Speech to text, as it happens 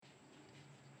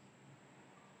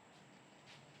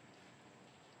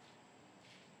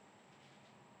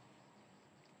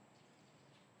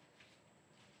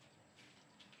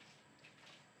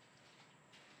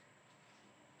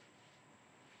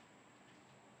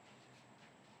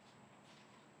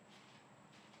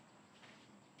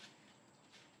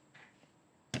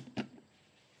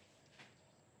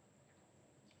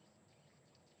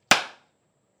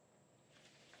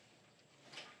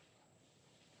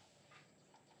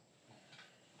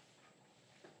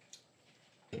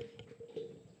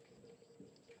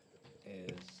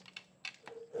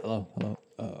Hello, hello.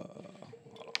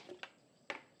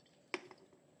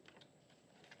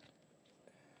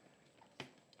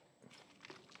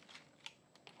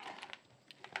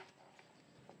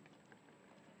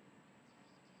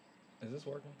 Is this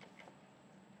working?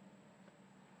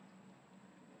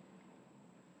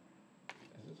 Is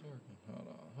this working?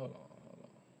 Hold on.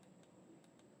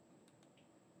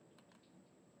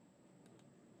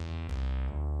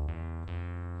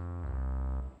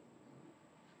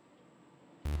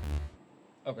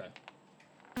 Okay.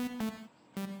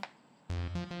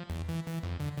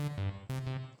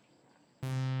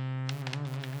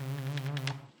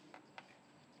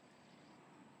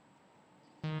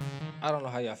 I don't know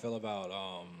how y'all feel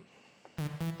about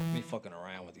me fucking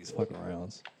around with these fucking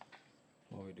rounds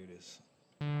while we do this.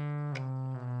 And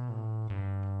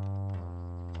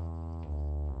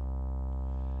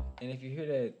if you hear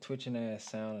that twitching ass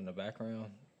sound in the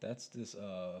background, that's this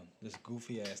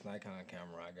goofy ass Nikon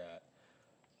camera I got.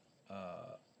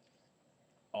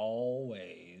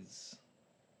 Always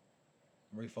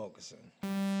refocusing.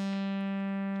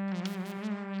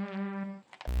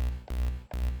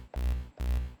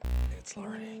 It's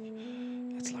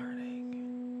learning. It's learning.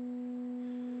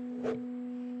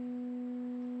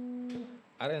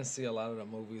 I didn't see a lot of the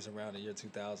movies around the year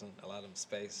 2000. A lot of them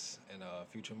space and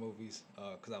future movies,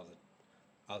 because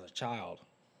I was a child,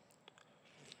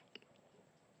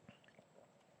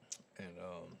 and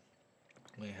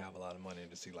we didn't have a lot of money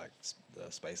to see like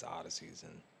the Space Odysseys,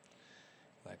 and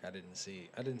like I didn't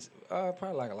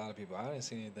probably like a lot of people. I didn't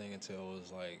see anything until it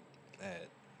was like at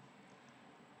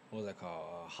what was that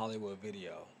called, Hollywood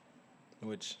Video,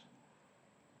 which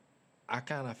I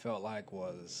kind of felt like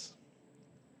was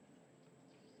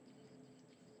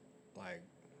like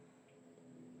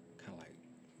kind of like,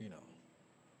 you know,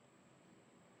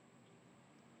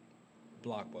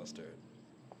 Blockbuster.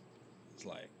 It's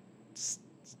like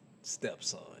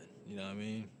stepson. You know what I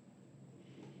mean?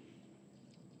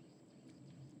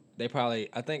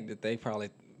 I think that they probably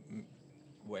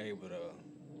were able to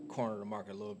corner the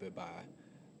market a little bit by.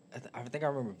 I think I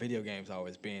remember video games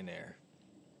always being there,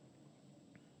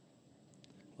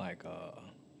 like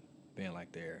being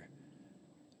like their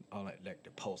all like the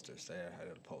posters. They had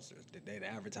the posters. They'd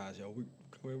advertise, yo,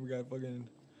 we got fucking.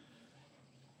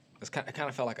 It kind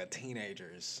of felt like a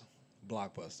teenager's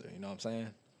Blockbuster. You know what I'm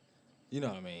saying? You know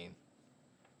what I mean?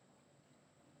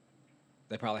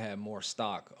 They probably had more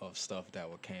stock of stuff that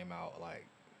would came out like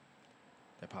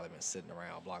they probably been sitting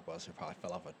around. Blockbuster probably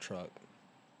fell off a truck.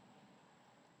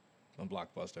 And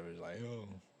Blockbuster was like, oh,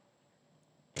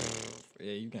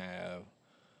 yeah, you can have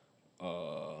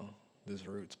this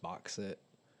Roots box set.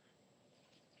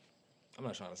 I'm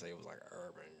not trying to say it was like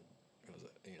urban. It was,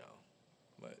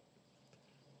 but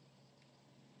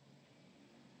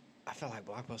I felt like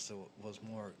Blockbuster was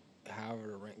more. However,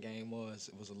 the rent game was,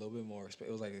 it was a little bit more. It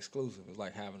was like exclusive. It was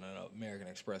like having an American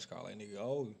Express card. Like nigga,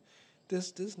 oh,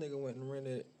 this nigga went and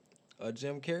rented a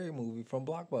Jim Carrey movie from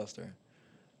Blockbuster.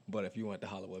 But if you went to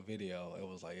Hollywood Video, it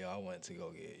was like, yo, I went to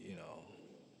go get,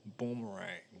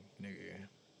 Boomerang, nigga,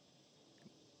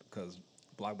 because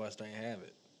Blockbuster ain't have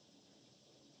it,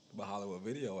 but Hollywood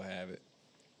Video will have it.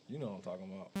 You know what I'm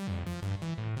talking about.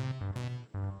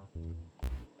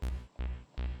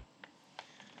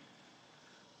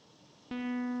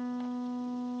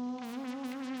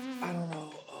 I don't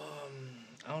know.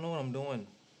 I don't know what I'm doing.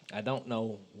 I don't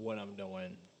know what I'm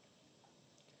doing.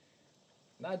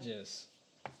 Not just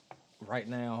right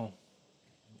now,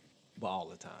 but all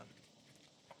the time.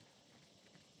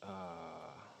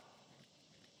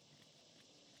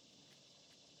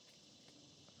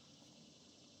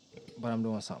 But I'm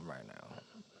doing something right now,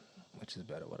 which is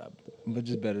better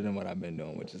than what I've been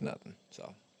doing, which is nothing.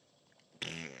 So.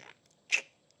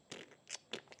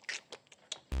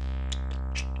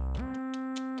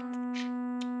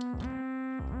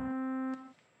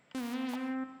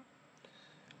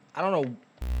 I don't know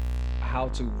how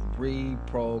to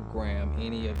reprogram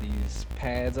any of these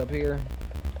pads up here.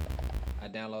 I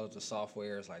downloaded the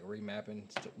software, it's like remapping,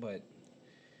 but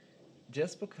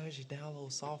just because you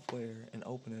download software and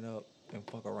open it up and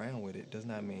fuck around with it does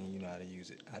not mean you know how to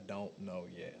use it. I don't know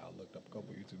yet. I looked up a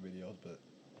couple YouTube videos, but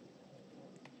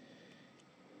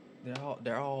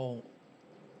they're all,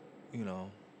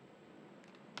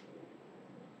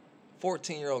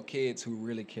 14-year-old kids who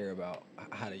really care about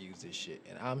how to use this shit,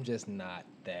 and I'm just not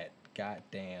that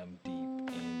goddamn deep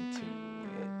into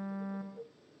it.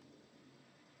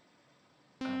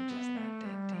 I'm just not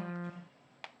that deep.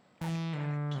 I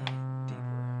gotta get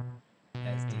deeper.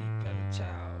 As deep as a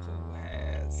child who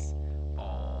has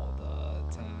all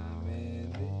the time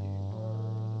in the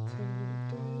world to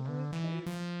dedicate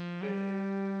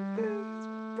this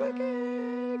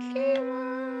fucking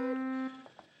keyword.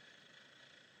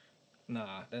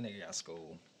 Nah, that nigga got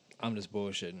school. I'm just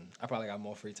bullshitting. I probably got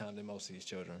more free time than most of these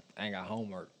children. I ain't got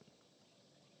homework.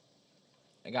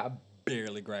 I got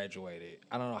barely graduated.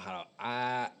 I don't know how.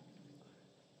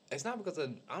 It's not because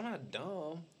I'm not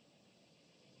dumb.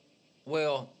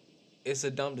 Well, it's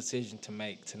a dumb decision to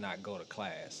make to not go to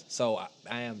class. So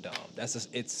I am dumb. That's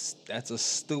a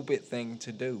stupid thing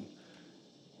to do.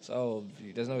 So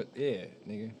there's no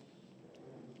nigga.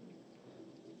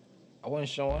 I wasn't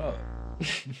showing up.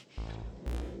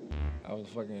 I was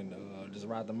fucking just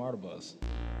ride the MARTA bus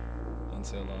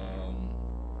until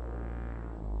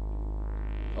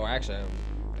or actually it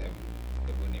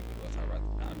wouldn't even be what I talk about.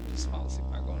 I just fall asleep.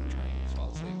 I go on the train, just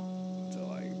fall asleep until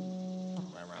like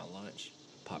right around lunch.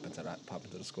 Pop into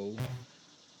the school.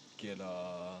 Get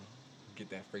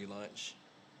that free lunch.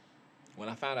 When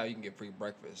I found out you can get free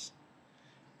breakfast,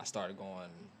 I started going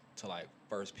to like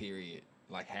first period,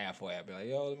 like halfway. I'd be like,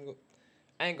 yo, let me go.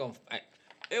 I ain't gonna.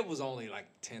 It was only like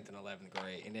 10th and 11th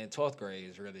grade, and then 12th grade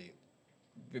is really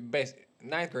basically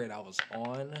 9th grade. I was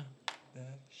on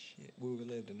that shit. We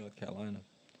lived in North Carolina,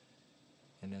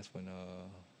 and that's when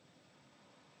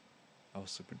I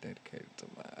was super dedicated to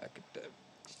my academics.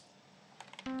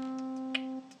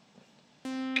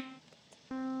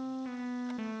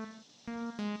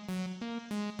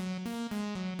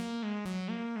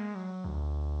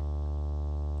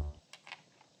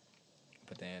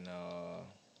 But then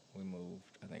we moved.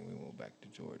 I think we moved back to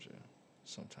Georgia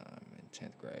sometime in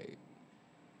 10th grade.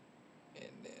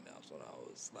 And then that's when I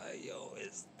was like, yo,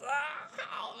 it's the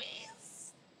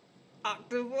homies.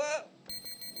 Octopus.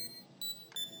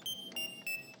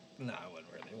 Nah, it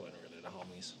wasn't really the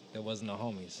homies. There wasn't no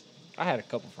homies. I had a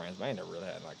couple friends, but I ain't never really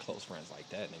had like close friends like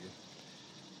that, nigga.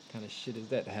 Kind of shit is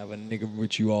that to have a nigga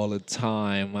with you all the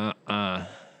time? Ain't the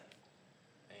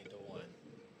one.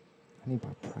 I need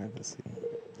my privacy.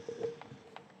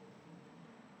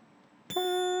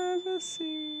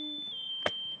 Privacy.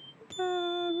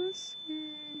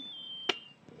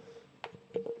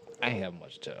 I ain't have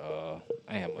much to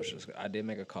I did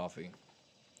make a coffee.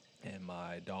 And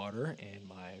my daughter and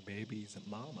my baby's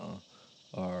mama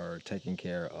are taking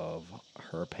care of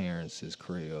her parents'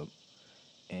 crib.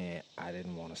 And I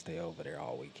didn't want to stay over there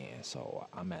all weekend, so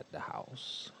I'm at the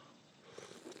house.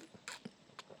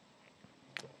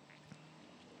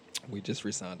 We just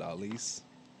re-signed our lease.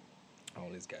 All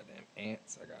these goddamn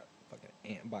ants. I got fucking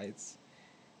ant bites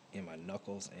in my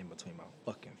knuckles and between my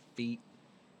fucking feet.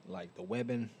 Like the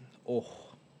webbing. Oh,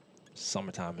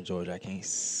 summertime in Georgia. I can't.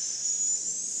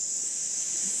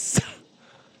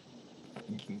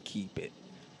 You can keep it.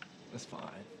 That's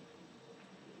fine.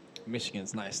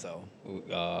 Michigan's nice though.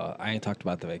 I ain't talked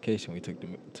about the vacation we took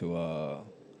to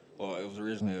well, it was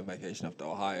originally a vacation up to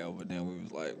Ohio, but then we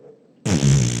was like,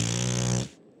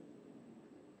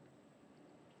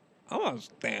 I'm not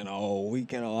staying a whole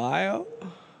week in Ohio.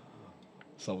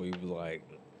 So we was like,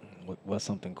 what's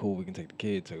something cool we can take the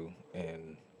kid to?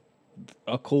 And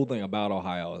a cool thing about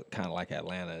Ohio, kind of like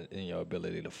Atlanta, in your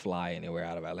ability to fly anywhere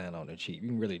out of Atlanta on the cheap. You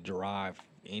can really drive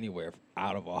anywhere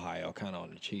out of Ohio kind of on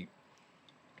the cheap.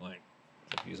 Like,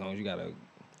 as long as you got a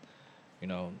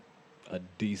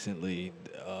decently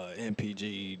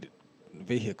MPG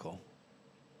vehicle,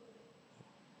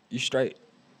 you straight.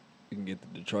 You can get to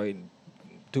Detroit in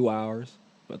 2 hours,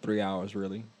 about 3 hours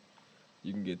really.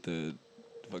 You can get to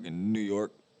fucking New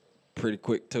York pretty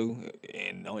quick too.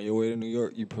 And on your way to New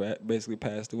York, you basically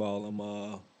pass through all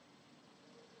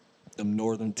them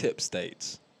northern tip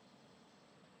states.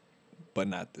 But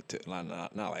not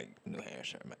not like New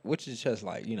Hampshire, which is just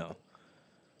like,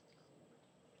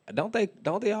 Don't they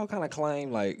all kind of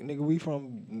claim like, nigga, we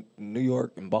from New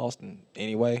York and Boston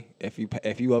anyway? If you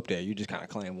up there, you just kind of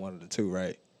claim one of the two,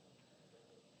 right?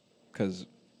 Cause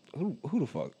who the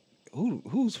fuck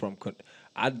who's from?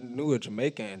 I knew a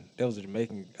Jamaican. There was a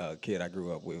Jamaican kid I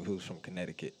grew up with who's from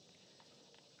Connecticut.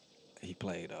 He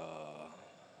played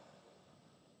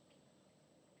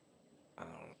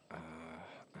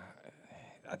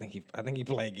I think he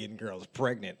played getting girls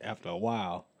pregnant after a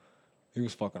while. He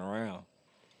was fucking around.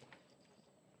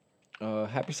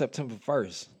 Happy September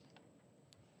 1st.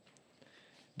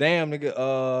 Damn, nigga,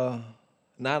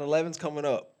 9/11's coming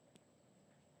up.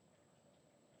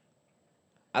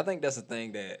 I think that's a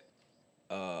thing that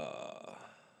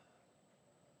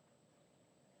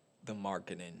the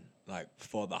marketing, like,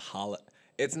 for the holiday,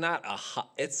 it's not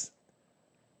it's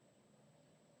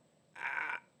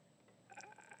I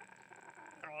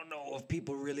don't know if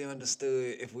people really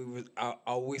understood if we were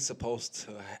are we supposed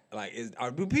to like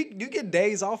do you get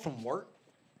days off from work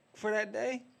for that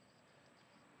day?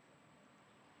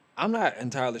 I'm not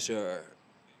entirely sure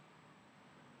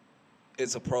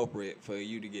it's appropriate for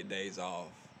you to get days off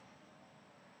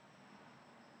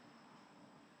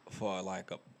for like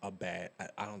a bad.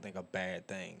 I don't think a bad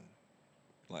thing,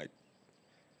 like,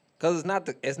 cause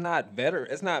it's not better.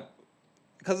 It's not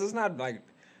because it's not like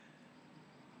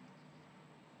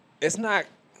it's not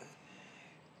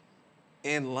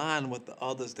in line with the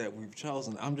others that we've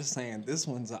chosen. I'm just saying this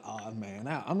one's an odd man.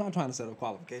 Now, I'm not trying to set up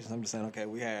qualifications. I'm just saying, okay,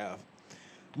 we have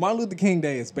Martin Luther King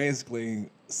Day is basically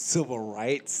Civil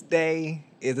Rights Day.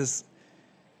 It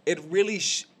really,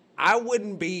 I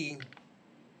wouldn't be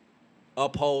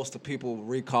opposed to people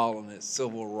recalling it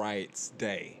Civil Rights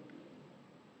Day.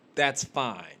 That's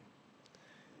fine.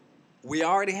 We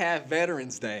already have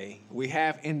Veterans Day. We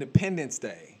have Independence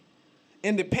Day.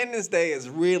 Independence Day is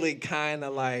really kind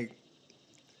of like,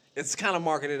 it's kind of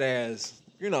marketed as,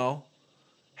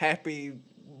 happy,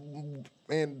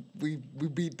 and we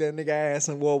beat that nigga ass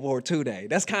in World War II Day.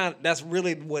 That's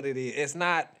really what it is.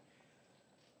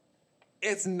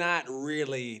 It's not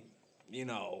really, in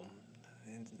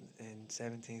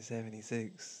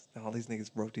 1776, all these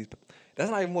niggas broke these. That's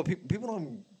not even what people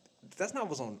don't. That's not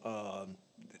what's on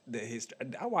the history.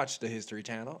 I watch the History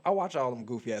Channel. I watch all them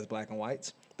goofy ass black and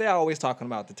whites. They're always talking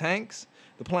about the tanks,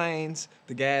 the planes,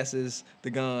 the gases, the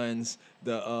guns,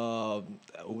 the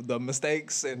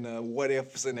mistakes and the what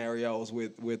if scenarios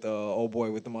with old boy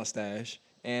with the mustache,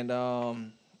 and a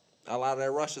lot of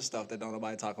that Russia stuff that don't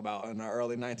nobody talk about in the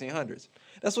early 1900s.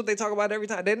 That's what they talk about every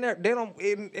time. They don't,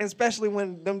 especially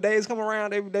when them days come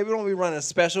around. They don't be running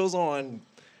specials on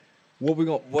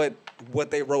what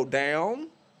they wrote down.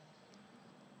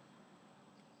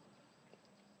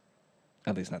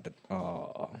 At least not the.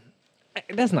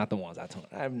 That's not the ones I told.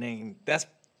 I've named.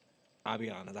 I'll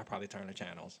be honest. I probably turned the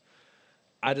channels.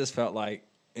 I just felt like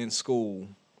in school,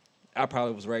 I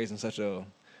probably was raised in such a.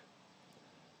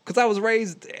 Because I was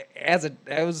raised I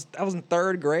was in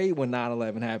third grade when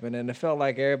 9/11 happened, and it felt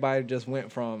like everybody just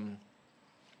went from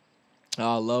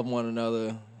love one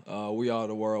another, we are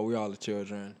the world, we are the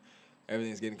children.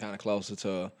 Everything's getting kind of closer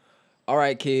to, all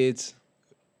right, kids,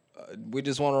 we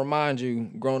just want to remind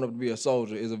you, growing up to be a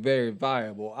soldier is a very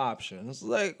viable option. It's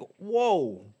like,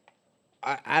 whoa.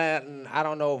 I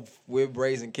don't know if we're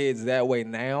raising kids that way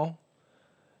now,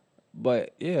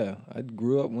 but yeah, I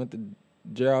grew up, went to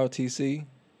JROTC.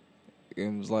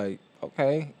 And was like,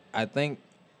 okay, I think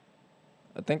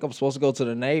I'm supposed to go to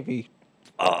the Navy.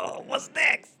 Oh, what's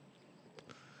next?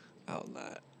 Oh,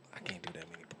 not. I can't do that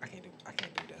many. I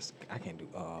can't do this. I can't do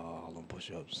all them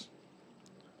push-ups.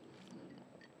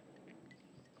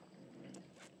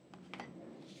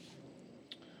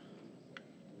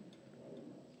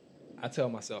 I tell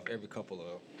myself every couple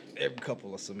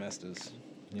of semesters,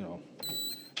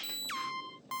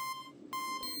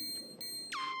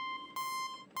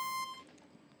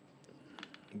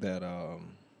 that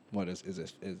what is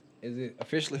it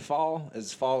officially fall?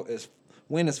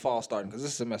 When is fall starting? Because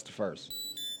this is semester first,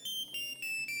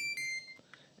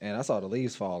 and I saw the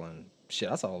leaves falling. Shit,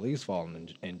 I saw the leaves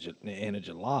falling in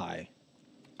July.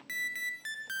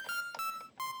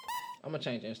 I'm gonna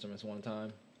change instruments one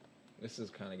time. This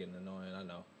is kind of getting annoying, I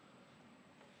know.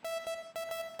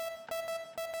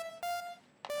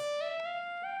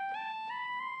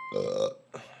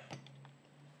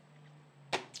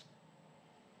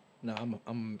 No, I'm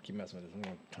gonna keep messing with this. I'm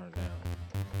gonna turn it down.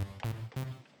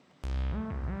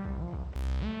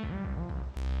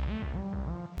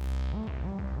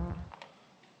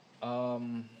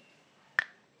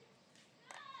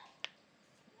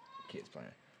 Kids playing.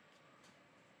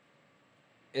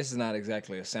 This is not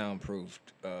exactly a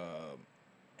soundproofed.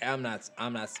 I'm not.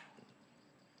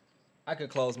 I could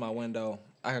close my window.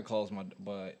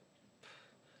 But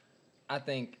I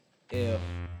think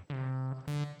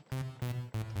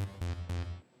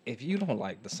if you don't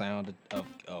like the sound of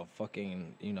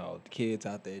fucking, the kids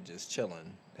out there just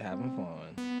chilling, having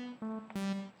fun,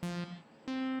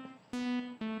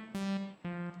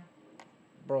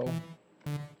 bro.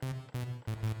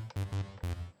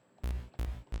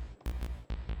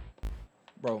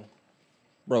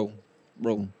 Bro.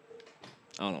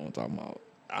 I don't know what I'm talking about.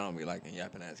 I don't be liking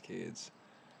yapping ass kids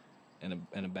in the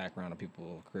background of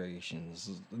people's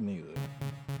creations neither.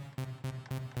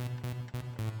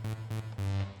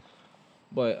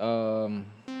 But I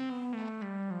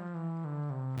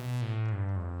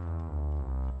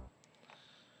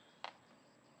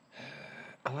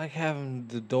like having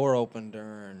the door open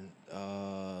during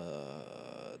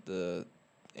the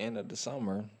end of the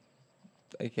summer,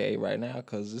 aka right now,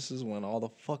 because this is when all the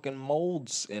fucking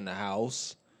mold's in the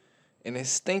house and it's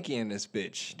stinky in this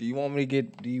bitch. Do you want me to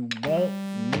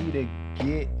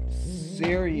get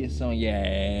serious on? Yes.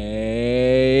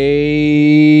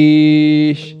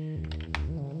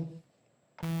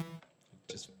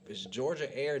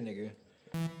 nigga.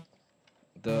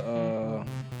 The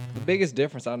biggest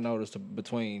difference I noticed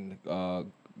between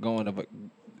going to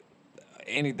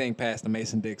anything past the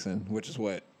Mason-Dixon, which is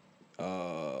what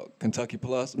Kentucky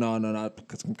Plus. No, not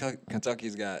because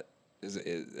Kentucky's got is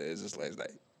just like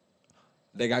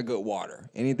they got good water.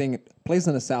 Anything place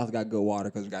in the South got good water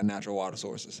because we got natural water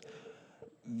sources.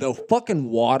 The fucking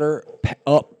water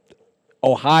up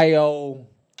Ohio,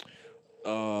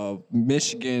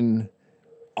 Michigan,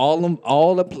 all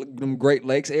them Great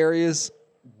Lakes areas,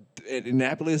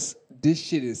 Annapolis. This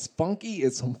shit is funky.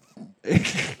 It's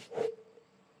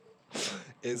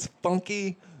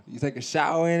funky. You take a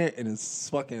shower in it, and it's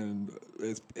fucking.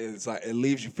 It's like it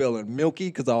leaves you feeling milky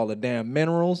because all the damn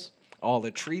minerals, all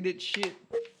the treated shit.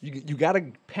 You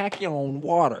gotta pack your own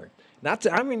water.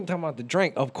 I'm even talking about the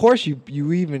drink. Of course, you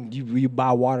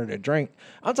buy water to drink.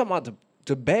 I'm talking about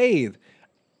to bathe.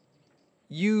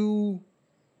 You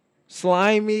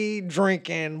slimy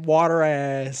drinking water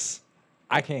ass.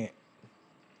 I can't.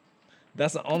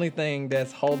 That's the only thing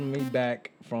that's holding me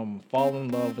back from falling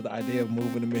in love with the idea of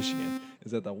moving to Michigan.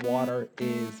 Is that the water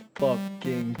is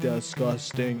fucking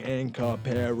disgusting in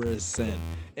comparison.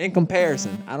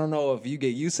 I don't know if you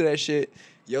get used to that shit.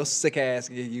 Your sick ass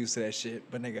get used to that shit.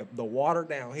 But nigga, the water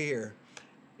down here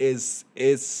is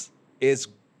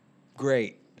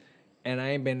great. And I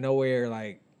ain't been nowhere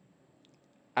like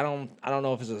I don't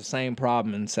know if it's the same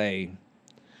problem in say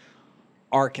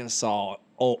Arkansas,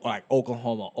 like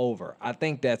Oklahoma over. I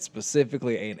think that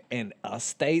specifically in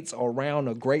states around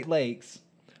the Great Lakes,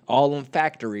 all them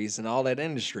factories and all that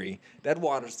industry, that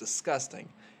water's disgusting.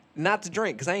 Not to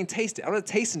drink, because I ain't tasted it. I'm not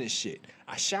tasting this shit.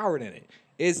 I showered in it.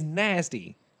 It's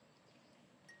nasty.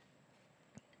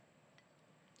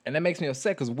 And that makes me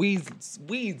upset because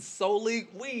weed's so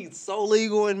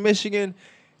legal in Michigan.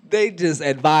 They just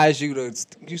advise you to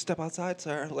you step outside,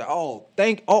 sir. Like,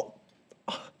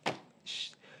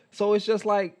 so it's just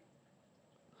like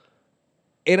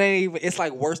it ain't even. It's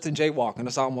like worse than jaywalking.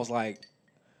 It's almost like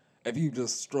if you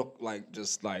just struck like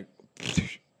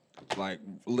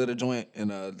lit a joint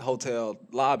in a hotel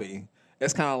lobby.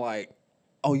 It's kind of like,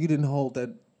 oh, you didn't hold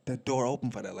that door open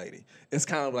for that lady. It's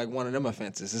kind of like one of them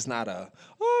offenses. It's not a,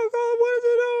 oh God, what is he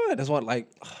doing? It's one like,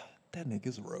 oh, that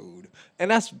nigga's rude.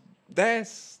 And that's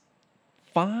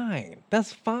fine.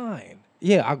 That's fine.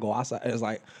 Yeah, I go outside. It's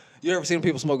like, you ever seen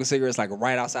people smoking cigarettes like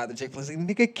right outside the Chick-fil-A? Like,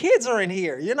 nigga, kids are in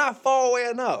here. You're not far away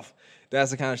enough.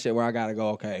 That's the kind of shit where I gotta go,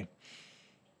 okay.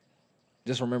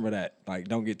 Just remember that. Like,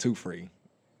 don't get too free.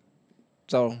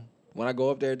 So when I go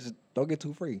up there, just don't get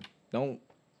too free. Don't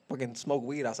fucking smoke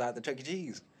weed outside the Chuck E.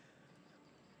 Cheese.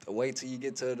 Wait till you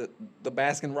get to the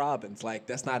Baskin Robbins. Like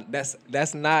that's not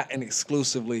an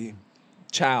exclusively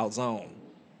child zone.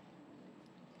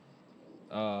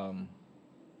 And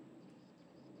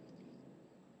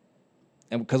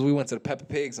because we went to the Peppa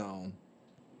Pig zone,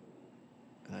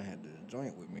 and I had the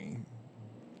joint with me,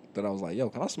 that I was like, "Yo,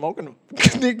 can I smoke in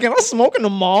the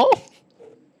mall?"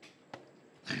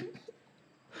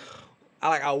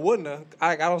 I wouldn't have.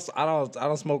 I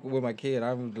don't smoke with my kid.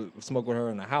 I would smoke with her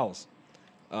in the house.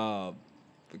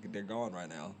 They're gone right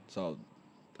now, so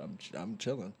I'm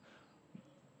chilling.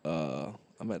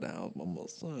 I'm at the house with my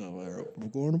son. We're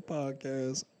recording a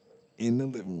podcast in the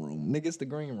living room. Nigga, it's the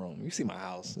green room. You see my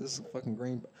house. This is fucking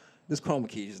green. This chroma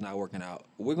key is not working out.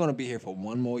 We're gonna be here for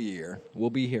one more year. We'll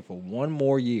be here for one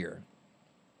more year.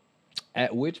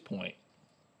 At which point,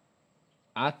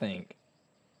 I think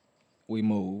we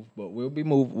move, but we'll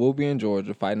be in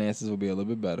Georgia. Finances will be a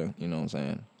little bit better. You know what I'm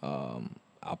saying?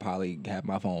 I'll probably have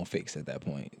my phone fixed at that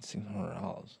point.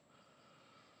 $600.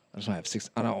 I just don't have six.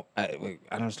 I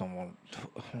just don't want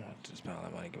to spend all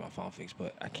that money to get my phone fixed.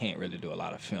 But I can't really do a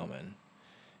lot of filming.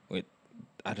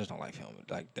 I just don't like filming.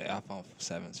 Like the iPhone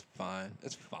 7's fine.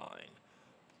 It's fine.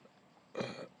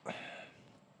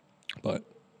 But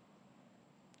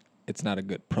it's not a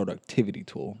good productivity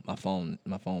tool. My phone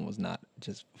was not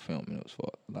just for filming. It was for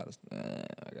a lot of.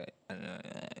 Okay.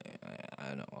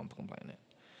 I know. I'm complaining.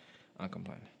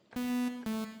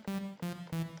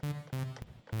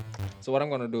 So what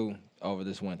I'm gonna do over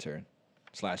this winter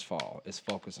 / fall is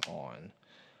focus on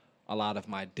a lot of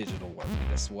my digital work.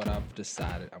 That's what I've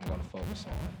decided I'm gonna focus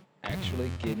on. Actually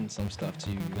getting some stuff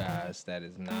to you guys that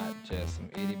is not just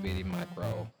some itty bitty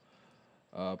micro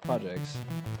projects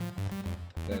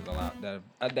that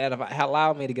have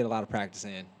allowed me to get a lot of practice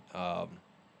in.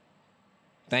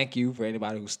 Thank you for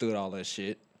anybody who stood all that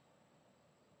shit.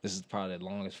 This is probably the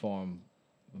longest form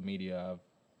of media I've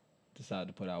decided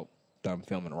to put out that I'm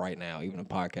filming right now. Even a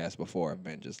podcast before I've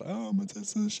been just like, oh, I'm gonna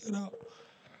test this shit out.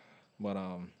 But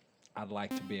I'd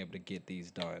like to be able to get these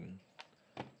done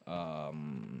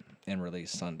and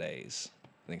release Sundays.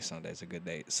 think Sundays are good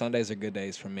days. Sundays are good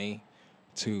days for me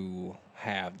to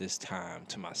have this time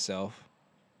to myself,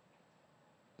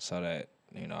 so that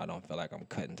I don't feel like I'm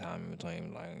cutting time in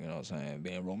between, like what I'm saying,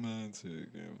 being romantic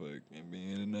and fucking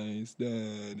being a nice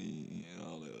daddy and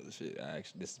all that other shit.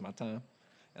 This is my time,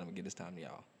 and I'm gonna give this time to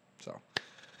y'all. So.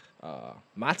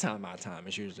 My time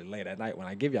is usually late at night when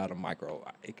I give y'all the micro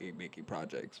icky bicky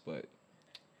projects, but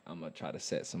I'm gonna try to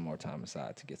set some more time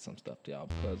aside to get some stuff to y'all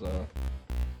because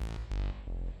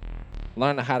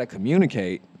learning how to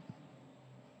communicate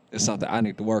is something I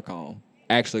need to work on.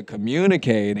 Actually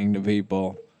communicating to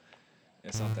people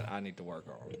is something I need to work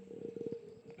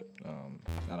on.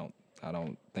 I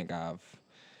don't think I've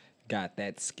got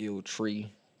that skill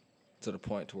tree to the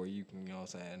point to where you can, you know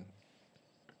what I'm saying,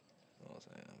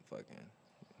 fucking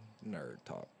nerd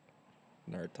talk,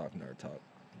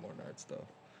 more nerd stuff,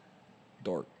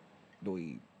 dork,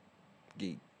 dweeb,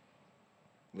 geek,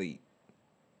 lead.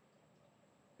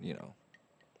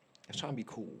 It's trying to be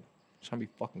cool. It's trying to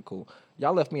be fucking cool.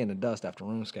 Y'all left me in the dust after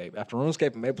RuneScape. After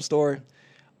RuneScape and MapleStory,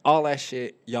 all that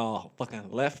shit, y'all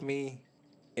fucking left me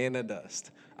in the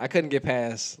dust. I couldn't get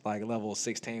past like level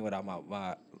 16 without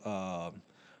my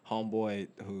homeboy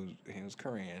he was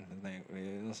Korean. His name, you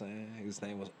know what I'm saying? His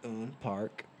name was Un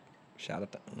Park. Shout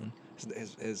out to Un.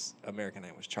 His American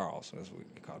name was Charles, so that's what we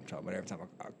called him Charles. But every time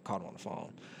I called him on the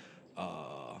phone,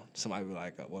 somebody would be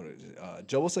like, "What is it?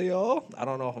 Joseyo?" I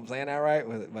don't know if I'm saying that right,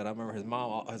 but I remember his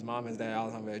mom, his dad all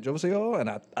the time like Joseyo, and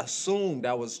I assumed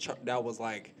that was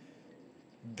like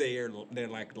their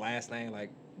like last name,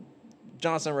 like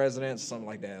Johnson residence, something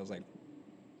like that. It was like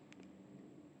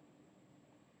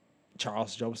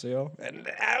Charles Joseyo, and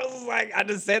I was like, I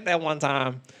just said that one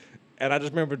time, and I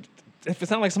just remembered if it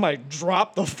sounded like somebody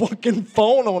dropped the fucking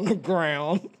phone on the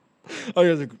ground. Oh,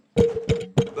 yeah,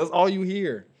 that's all you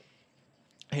hear.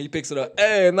 He picks it up.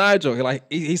 Hey, Nigel.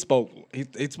 He spoke. He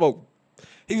spoke.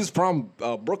 He was from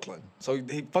Brooklyn, so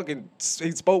he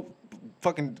spoke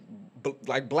fucking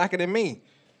like blacker than me.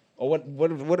 Or what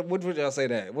would y'all say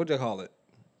that? What'd y'all call it?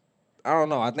 I don't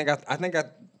know. I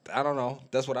don't know.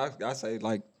 That's what I say.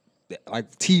 Like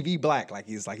TV black. Like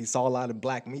he saw a lot of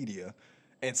black media,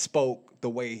 and spoke the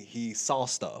way he saw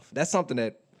stuff. That's something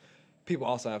that people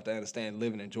also have to understand.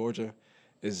 Living in Georgia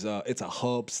is it's a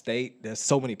hub state. There's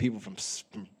so many people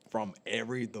from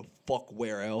every the fuck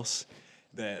where else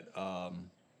that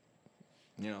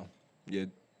you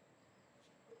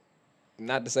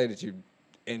not to say that you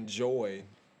enjoy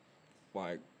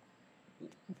like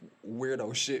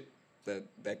weirdo shit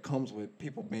that comes with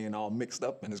people being all mixed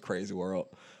up in this crazy world.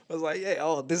 I was like,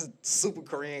 yeah, this super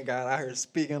Korean guy out here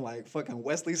speaking like fucking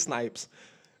Wesley Snipes.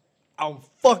 I'm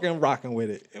fucking rocking with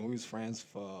it. And we was friends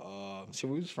for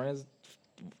we was friends.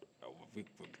 We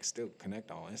still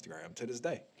connect on Instagram to this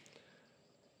day.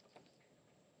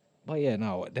 But yeah,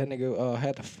 no, that nigga I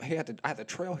had to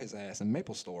trail his ass in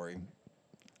MapleStory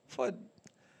for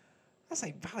I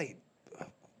say probably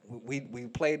we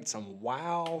played some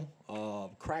WoW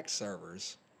crack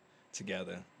servers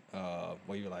together.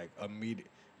 Where you're like immediate.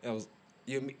 It was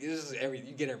you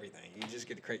get everything. You just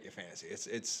get to create your fantasy.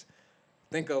 It's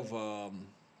think of not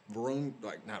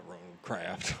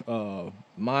RuneCraft,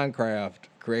 Minecraft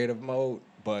creative mode,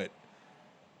 but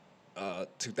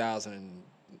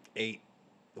 2008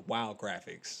 the WoW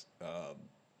graphics,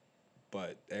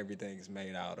 but everything's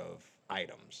made out of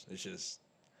items. It's just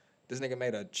this nigga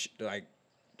made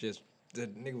just the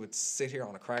nigga would sit here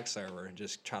on a crack server and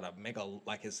just try to make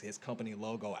his company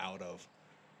logo out of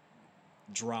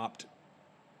dropped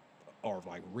or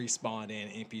like respawned in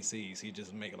NPCs. He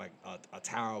just make like a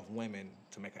tower of women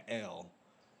to make an L,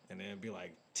 and then it'd be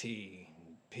like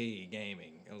TP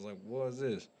Gaming. I was like, what is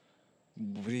this?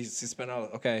 He spent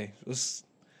out. Okay,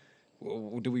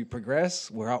 do we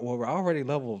progress? We're already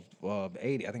level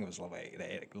 80. I think it was level 80.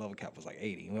 The level cap was like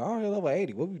 80. We're already level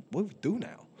 80. What we do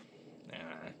now?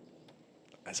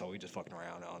 And so we just fucking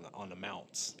around on the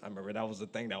mounts. I remember that was the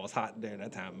thing that was hot during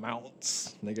that time.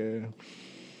 Mounts, nigga.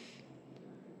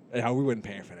 Yeah, we wasn't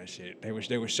paying for that shit. They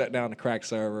would shut down the crack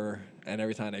server, and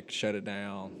every time they shut it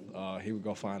down, he would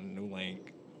go find a new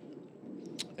link.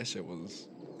 That shit was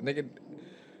nigga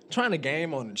trying to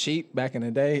game on the cheap back in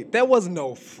the day. There was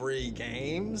no free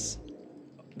games.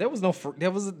 There was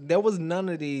none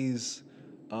of these.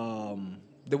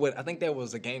 I think there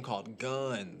was a game called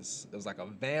Guns. It was like a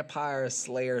Vampire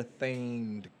Slayer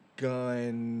themed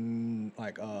gun,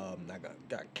 like a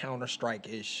Counter-Strike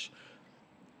ish.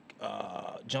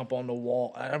 Jump on the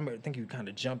wall. I think you kind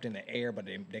of jumped in the air, but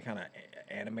they kind of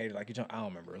animated like you jump. I don't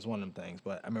remember. It was one of them things,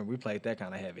 but I remember we played that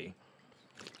kind of heavy.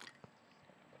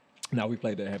 Now we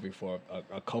played that heavy for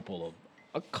a couple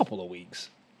of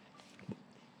weeks,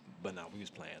 But no, we was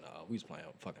playing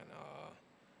fucking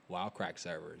Wild Crack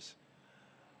servers.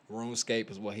 RuneScape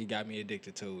is what he got me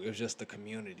addicted to. It was just the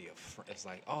community of. It's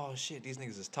like, oh shit, these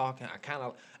niggas is talking.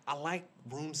 I like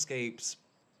RuneScape's.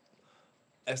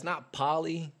 It's not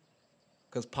poly,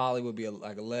 because poly would be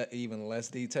even less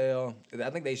detail. I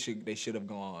think they should have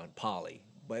gone poly,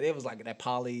 but it was like that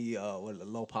poly,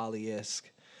 low poly-esque,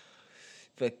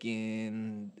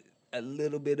 fucking a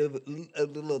little bit of a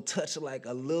little touch of like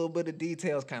a little bit of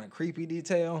details, kind of creepy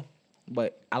detail.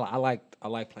 But I like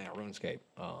playing RuneScape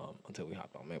until we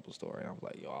hopped on MapleStory, and I was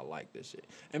like, yo, I like this shit.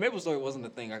 And MapleStory wasn't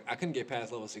the thing. I couldn't get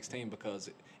past level 16 because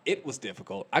it was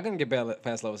difficult. I couldn't get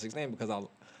past level 16 because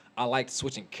I liked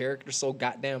switching characters so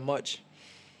goddamn much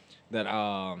that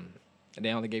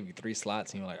they only gave you 3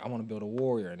 slots, and you're like, I want to build a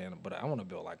warrior, but I want to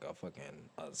build like a fucking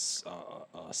a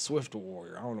swift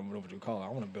warrior. I don't know what you call it. I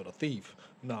want to build a thief.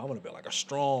 No, I want to build like a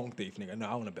strong thief, nigga. No,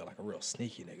 I want to build like a real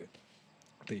sneaky nigga.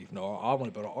 Thief. No, I want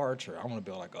to build an archer. I want to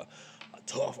build like a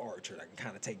tough archer that can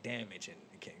kind of take damage and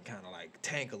can kind of like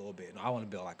tank a little bit. No, I want to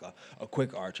build like a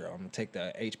quick archer. I'm gonna take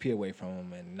the HP away from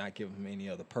him and not give him any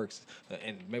other perks.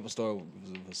 And MapleStory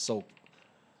was so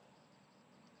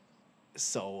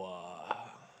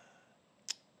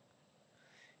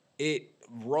it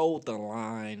rode the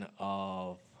line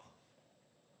of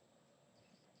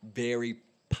very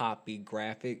poppy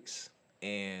graphics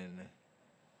and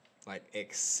like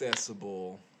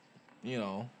accessible, it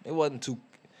wasn't too,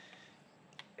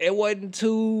 it wasn't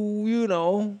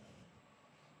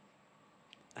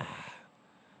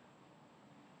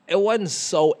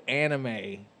so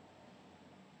anime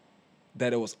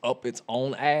that it was up its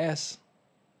own ass.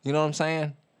 You know what I'm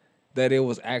saying? That it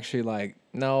was actually like,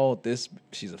 no,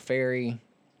 she's a fairy.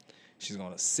 She's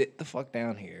gonna sit the fuck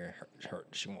down here. We're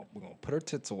gonna put her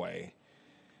tits away.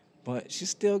 But she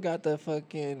still got the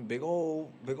fucking big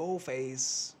old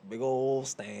face, big old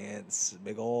stance,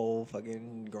 big old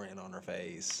fucking grin on her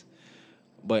face.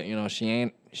 But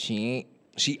she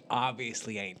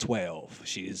obviously ain't 12.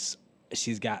 She's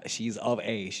of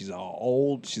age. She's she's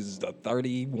a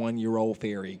 31-year-old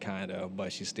fairy kind of,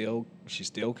 but she's still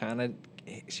kind of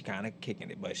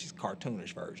kicking it, but she's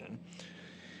cartoonish version.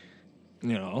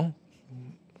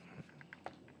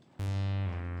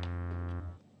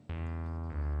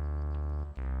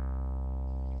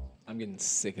 I'm getting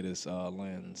sick of this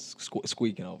lens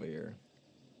squeaking over here.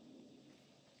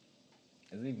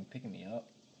 Is it even picking me up?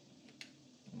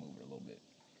 Move it a little bit.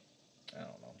 I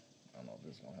don't know if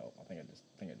this is gonna help. I think I just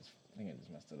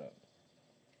messed it up.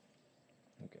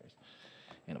 Who cares?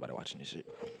 Ain't nobody watching this shit.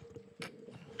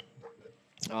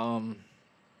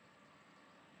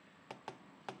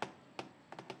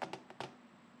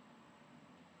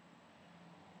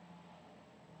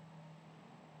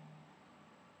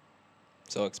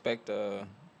 So expect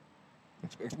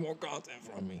more content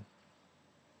from me.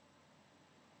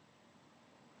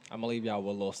 I'm gonna leave y'all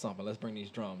with a little something. Let's bring these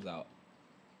drums out.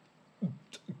 I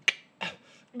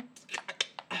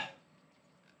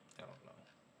don't know.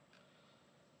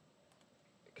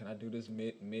 Can I do this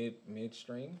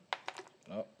midstream?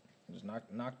 Nope. Just knock.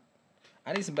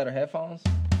 I need some better headphones.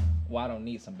 Well, I don't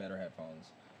need some better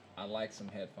headphones. I like some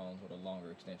headphones with a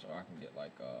longer extension, or I can get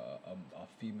like a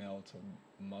female to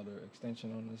mother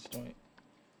extension on this joint.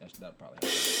 That'd probably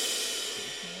help.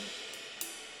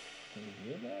 Can you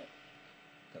hear that?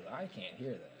 Because I can't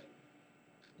hear that.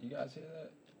 You guys hear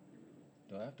that?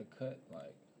 Do I have to cut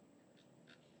like?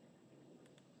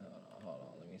 I don't know. Hold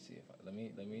on. Let me see if let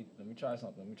me try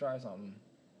something. Let me try something.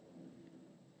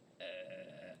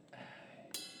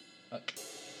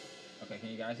 Okay, can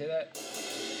you guys hear that?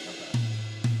 Okay.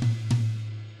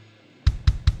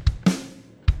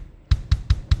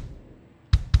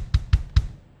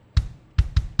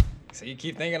 So you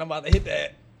keep thinking I'm about to hit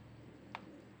that.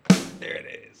 There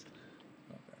it is.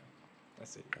 Okay.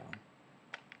 That's it, y'all.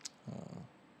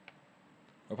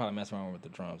 We'll probably mess around with the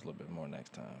drums a little bit more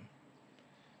next time.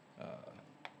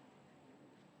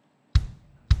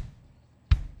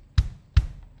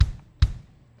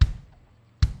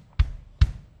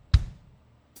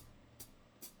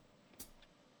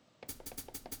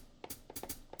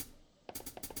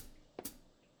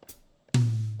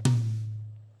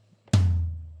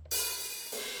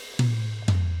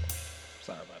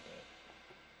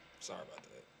 Sorry about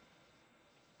that.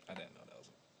 I didn't know that was.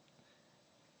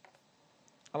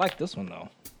 I like this one though.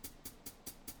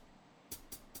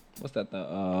 What's that?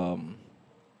 The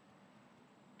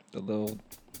little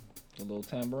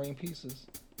tambourine pieces.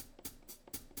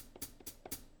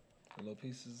 The little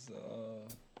pieces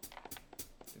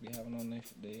they be having on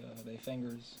their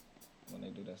fingers when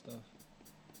they do that stuff.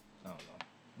 I don't know.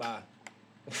 Bye.